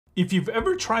If you've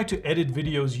ever tried to edit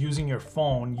videos using your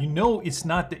phone, you know it's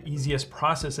not the easiest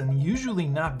process and usually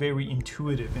not very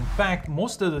intuitive. In fact,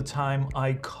 most of the time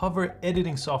I cover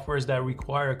editing softwares that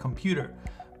require a computer.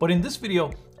 But in this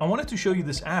video, I wanted to show you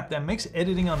this app that makes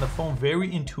editing on the phone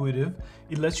very intuitive.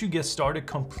 It lets you get started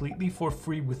completely for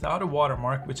free without a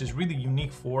watermark, which is really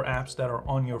unique for apps that are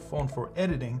on your phone for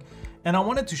editing. And I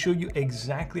wanted to show you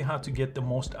exactly how to get the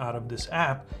most out of this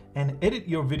app and edit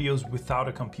your videos without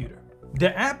a computer.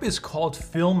 The app is called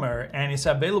Filmr and it's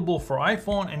available for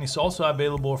iPhone and it's also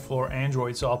available for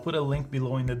Android. So I'll put a link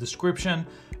below in the description.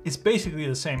 It's basically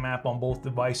the same app on both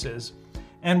devices.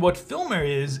 And what Filmr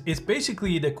is, it's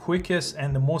basically the quickest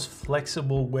and the most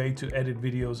flexible way to edit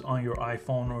videos on your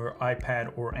iPhone or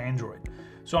iPad or Android.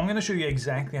 So I'm gonna show you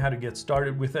exactly how to get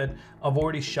started with it. I've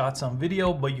already shot some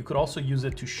video, but you could also use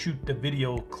it to shoot the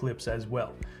video clips as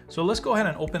well. So let's go ahead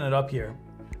and open it up here.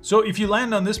 So if you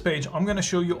land on this page, I'm gonna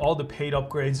show you all the paid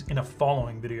upgrades in a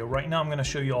following video. Right now, I'm gonna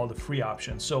show you all the free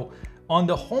options. So on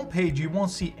the home page, you won't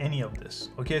see any of this,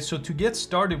 okay? So to get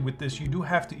started with this, you do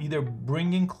have to either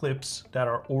bring in clips that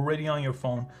are already on your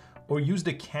phone or use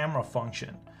the camera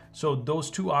function. So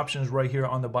those two options right here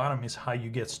on the bottom is how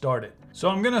you get started. So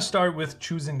I'm gonna start with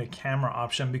choosing the camera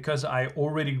option because I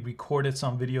already recorded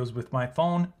some videos with my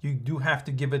phone. You do have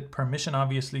to give it permission,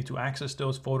 obviously, to access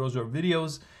those photos or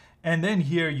videos. And then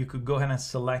here you could go ahead and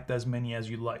select as many as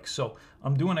you like. So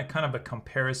I'm doing a kind of a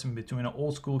comparison between an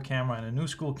old school camera and a new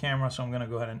school camera. So I'm gonna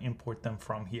go ahead and import them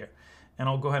from here. And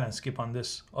I'll go ahead and skip on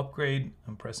this upgrade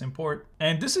and press import.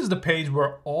 And this is the page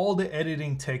where all the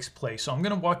editing takes place. So I'm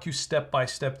gonna walk you step by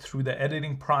step through the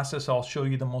editing process. I'll show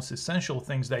you the most essential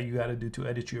things that you gotta do to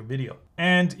edit your video.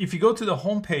 And if you go to the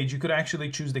home page, you could actually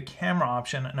choose the camera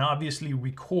option and obviously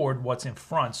record what's in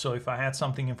front. So if I had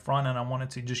something in front and I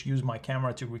wanted to just use my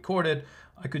camera to record it,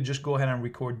 I could just go ahead and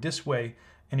record this way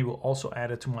and it will also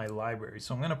add it to my library.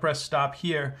 So I'm gonna press stop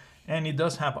here and it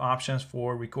does have options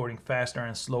for recording faster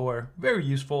and slower, very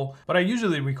useful, but I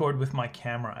usually record with my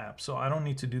camera app. So I don't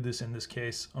need to do this in this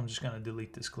case. I'm just gonna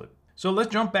delete this clip. So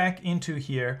let's jump back into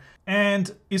here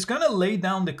and it's gonna lay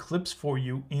down the clips for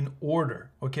you in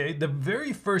order, okay? The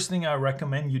very first thing I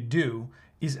recommend you do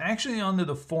is actually under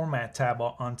the format tab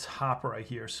on top right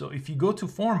here. So if you go to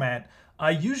format, I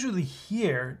usually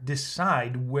here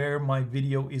decide where my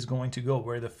video is going to go,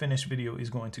 where the finished video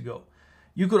is going to go.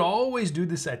 You could always do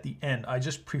this at the end. I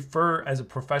just prefer as a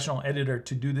professional editor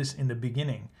to do this in the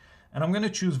beginning. And I'm gonna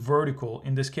choose vertical.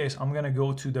 In this case, I'm gonna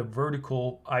go to the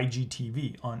vertical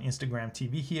IGTV on Instagram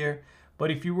TV here.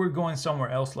 But if you were going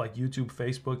somewhere else like YouTube,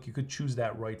 Facebook, you could choose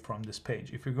that right from this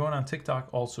page. If you're going on TikTok,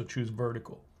 also choose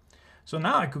vertical. So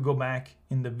now I could go back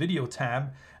in the video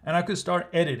tab and I could start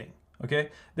editing, okay?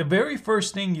 The very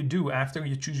first thing you do after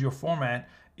you choose your format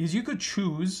is you could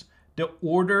choose the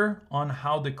order on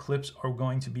how the clips are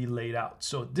going to be laid out.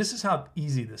 So this is how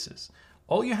easy this is.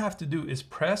 All you have to do is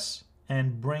press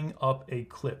and bring up a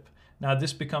clip. Now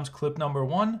this becomes clip number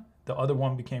 1, the other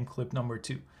one became clip number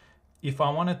 2. If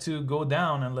I wanted to go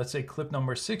down and let's say clip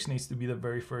number 6 needs to be the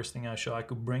very first thing I show, I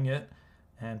could bring it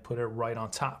and put it right on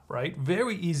top, right?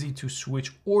 Very easy to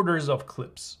switch orders of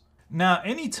clips. Now,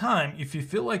 anytime, if you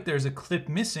feel like there's a clip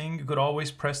missing, you could always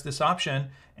press this option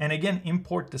and again,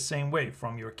 import the same way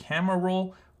from your camera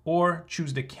roll or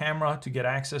choose the camera to get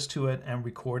access to it and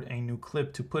record a new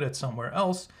clip to put it somewhere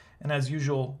else. And as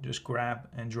usual, just grab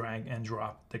and drag and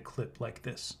drop the clip like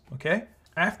this, okay?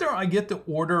 After I get the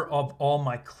order of all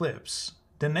my clips,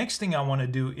 the next thing I want to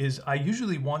do is I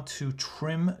usually want to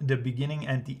trim the beginning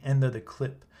and the end of the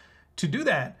clip. To do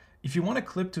that, if you want a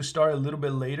clip to start a little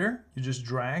bit later, you just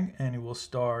drag and it will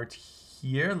start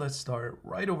here. Let's start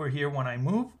right over here when I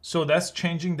move. So that's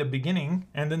changing the beginning.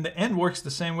 And then the end works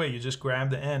the same way. You just grab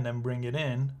the end and bring it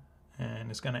in and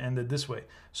it's going to end it this way.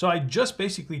 So I just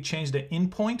basically changed the in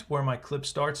point where my clip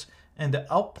starts and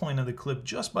the out point of the clip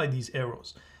just by these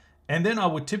arrows. And then I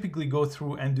would typically go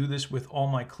through and do this with all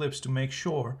my clips to make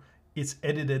sure it's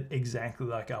edited exactly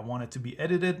like I want it to be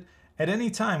edited. At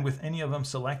any time with any of them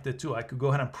selected too, I could go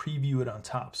ahead and preview it on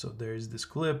top. So there's this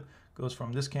clip, goes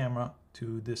from this camera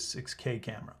to this 6K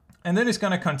camera. And then it's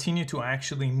gonna continue to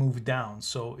actually move down.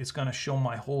 So it's gonna show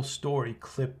my whole story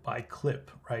clip by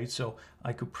clip, right? So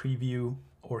I could preview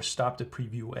or stop the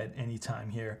preview at any time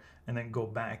here and then go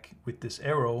back with this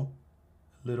arrow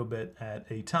a little bit at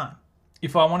a time.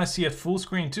 If I want to see it full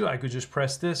screen too, I could just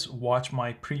press this, watch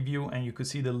my preview, and you could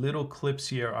see the little clips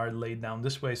here are laid down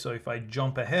this way. So if I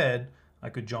jump ahead, I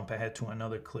could jump ahead to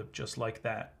another clip just like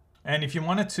that. And if you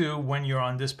wanted to, when you're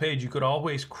on this page, you could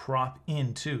always crop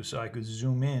in too. So I could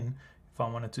zoom in if I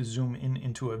wanted to zoom in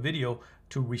into a video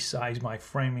to resize my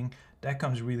framing. That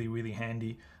comes really, really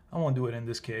handy. I won't do it in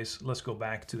this case. Let's go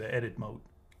back to the edit mode.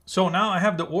 So now I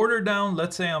have the order down.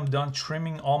 Let's say I'm done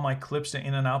trimming all my clips, the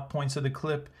in and out points of the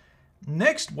clip.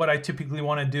 Next, what I typically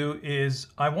want to do is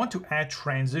I want to add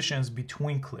transitions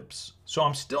between clips. So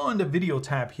I'm still in the video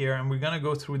tab here, and we're going to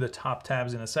go through the top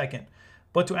tabs in a second.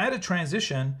 But to add a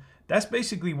transition, that's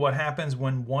basically what happens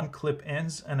when one clip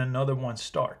ends and another one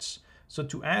starts. So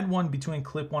to add one between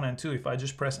clip 1 and 2, if I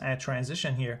just press add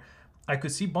transition here, I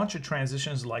could see a bunch of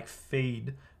transitions like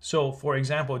fade. So for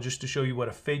example, just to show you what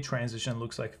a fade transition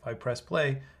looks like, if I press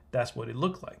play, that's what it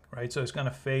looked like, right? So it's going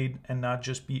to fade and not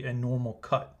just be a normal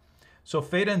cut. So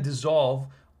fade and dissolve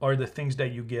are the things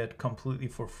that you get completely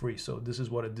for free. So this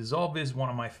is what a dissolve is, one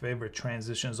of my favorite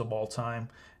transitions of all time.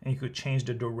 And you could change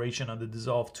the duration of the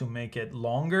dissolve to make it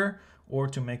longer or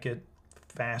to make it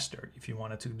faster if you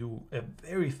wanted to do a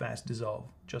very fast dissolve,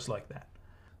 just like that.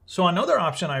 So another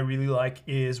option I really like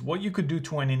is what you could do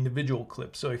to an individual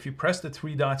clip. So if you press the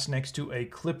 3 dots next to a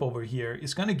clip over here,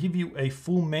 it's going to give you a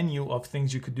full menu of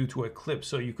things you could do to a clip.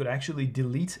 So you could actually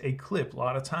delete a clip. A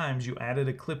lot of times you added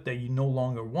a clip that you no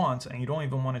longer want and you don't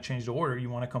even want to change the order. You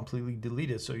want to completely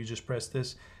delete it. So you just press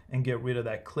this and get rid of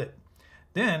that clip.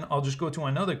 Then I'll just go to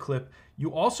another clip.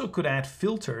 You also could add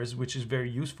filters, which is very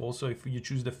useful. So if you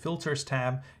choose the filters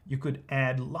tab, you could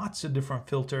add lots of different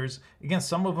filters. Again,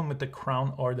 some of them with the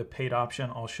crown are the paid option.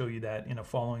 I'll show you that in a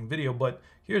following video, but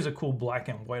here's a cool black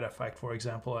and white effect, for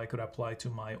example, I could apply to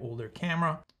my older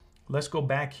camera. Let's go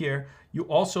back here. You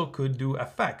also could do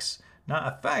effects. Now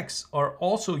effects are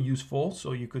also useful.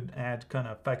 So you could add kind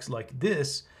of effects like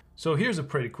this. So here's a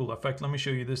pretty cool effect. Let me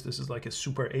show you this. This is like a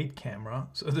Super 8 camera.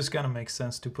 So this kind of makes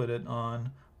sense to put it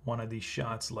on one of these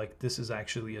shots. Like this is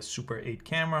actually a Super 8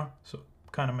 camera. So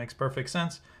kind of makes perfect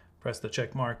sense. Press the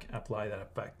check mark, apply that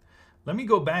effect. Let me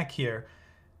go back here.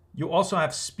 You also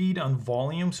have speed and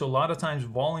volume. So a lot of times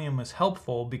volume is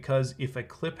helpful because if a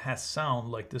clip has sound,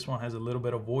 like this one has a little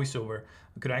bit of voiceover,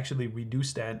 I could actually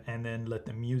reduce that and then let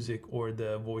the music or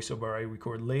the voiceover I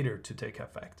record later to take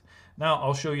effect. Now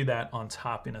I'll show you that on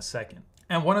top in a second.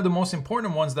 And one of the most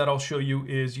important ones that I'll show you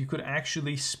is you could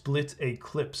actually split a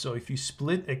clip. So if you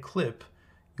split a clip,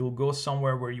 you'll go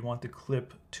somewhere where you want the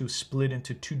clip to split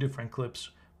into 2 different clips,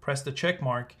 press the check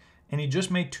mark, and it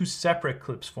just made 2 separate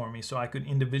clips for me. So I could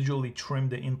individually trim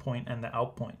the in point and the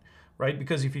out point, right?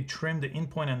 Because if you trim the in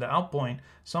point and the out point,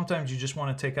 sometimes you just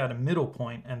want to take out a middle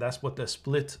point, and that's what the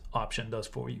split option does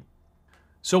for you.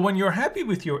 So when you're happy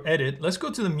with your edit, let's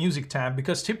go to the music tab,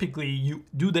 because typically you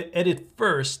do the edit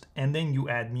first and then you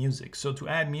add music. So to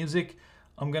add music,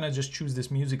 I'm gonna just choose this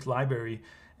music library.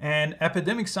 And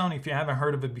Epidemic Sound, if you haven't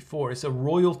heard of it before, it's a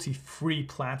royalty-free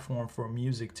platform for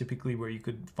music, typically where you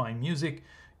could find music.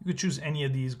 You could choose any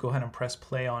of these, go ahead and press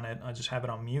play on it. I just have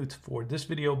it on mute for this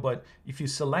video, but if you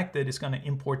select it, it's gonna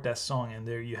import that song, and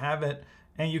there you have it.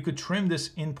 And you could trim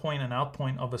this in point and out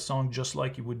point of a song just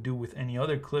like you would do with any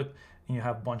other clip. And you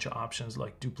have a bunch of options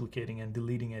like duplicating and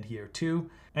deleting it here too.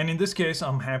 And in this case,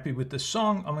 I'm happy with the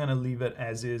song. I'm gonna leave it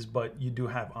as is, but you do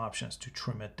have options to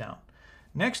trim it down.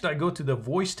 Next, I go to the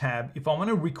voice tab. If I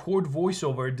wanna record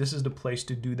voiceover, this is the place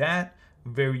to do that.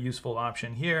 Very useful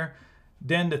option here.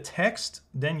 Then the text,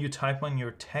 then you type on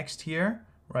your text here,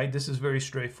 right? This is very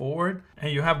straightforward.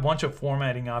 And you have a bunch of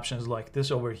formatting options like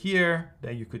this over here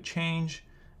that you could change.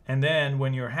 And then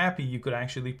when you're happy, you could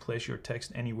actually place your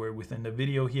text anywhere within the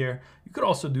video here. You could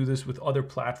also do this with other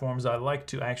platforms. I like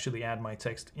to actually add my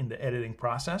text in the editing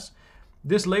process.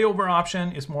 This layover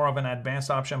option is more of an advanced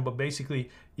option, but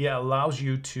basically it allows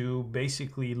you to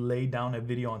basically lay down a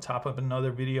video on top of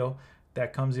another video.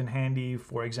 That comes in handy,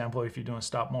 for example, if you're doing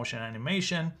stop motion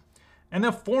animation. And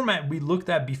the format we looked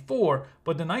at before,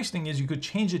 but the nice thing is you could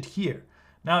change it here.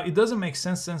 Now, it doesn't make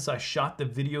sense since I shot the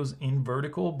videos in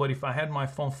vertical, but if I had my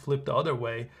phone flipped the other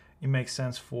way, it makes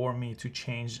sense for me to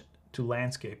change to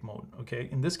landscape mode, okay?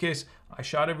 In this case, I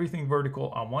shot everything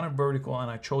vertical, I wanted vertical,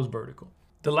 and I chose vertical.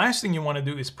 The last thing you want to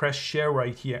do is press share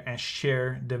right here and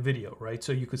share the video, right?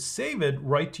 So you could save it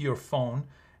right to your phone,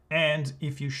 and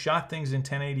if you shot things in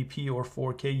 1080p or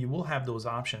 4K, you will have those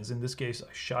options. In this case,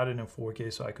 I shot it in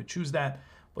 4K, so I could choose that,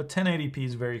 but 1080p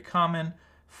is very common.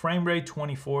 Frame rate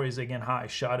 24 is again how I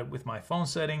shot it with my phone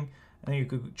setting, and then you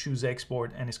could choose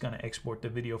export and it's going to export the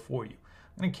video for you.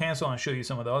 I'm going to cancel and show you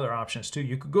some of the other options too.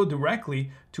 You could go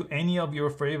directly to any of your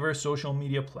favorite social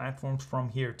media platforms from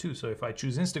here too. So if I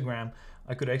choose Instagram,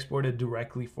 I could export it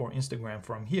directly for Instagram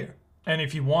from here. And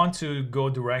if you want to go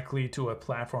directly to a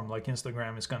platform like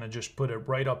Instagram, it's going to just put it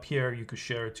right up here. You could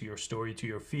share it to your story, to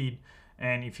your feed.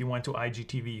 And if you went to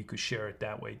IGTV, you could share it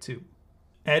that way too.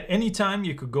 At any time,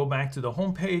 you could go back to the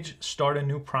homepage, start a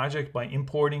new project by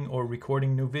importing or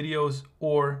recording new videos,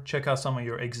 or check out some of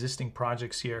your existing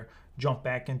projects here, jump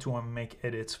back into them and make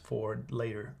edits for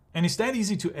later. And it's that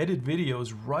easy to edit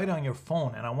videos right on your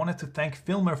phone. And I wanted to thank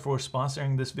Filmr for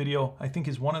sponsoring this video. I think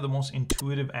it's one of the most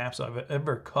intuitive apps I've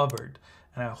ever covered,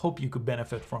 and I hope you could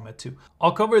benefit from it too.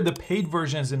 I'll cover the paid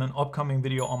versions in an upcoming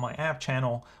video on my app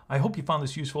channel. I hope you found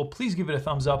this useful. Please give it a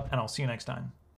thumbs up, and I'll see you next time.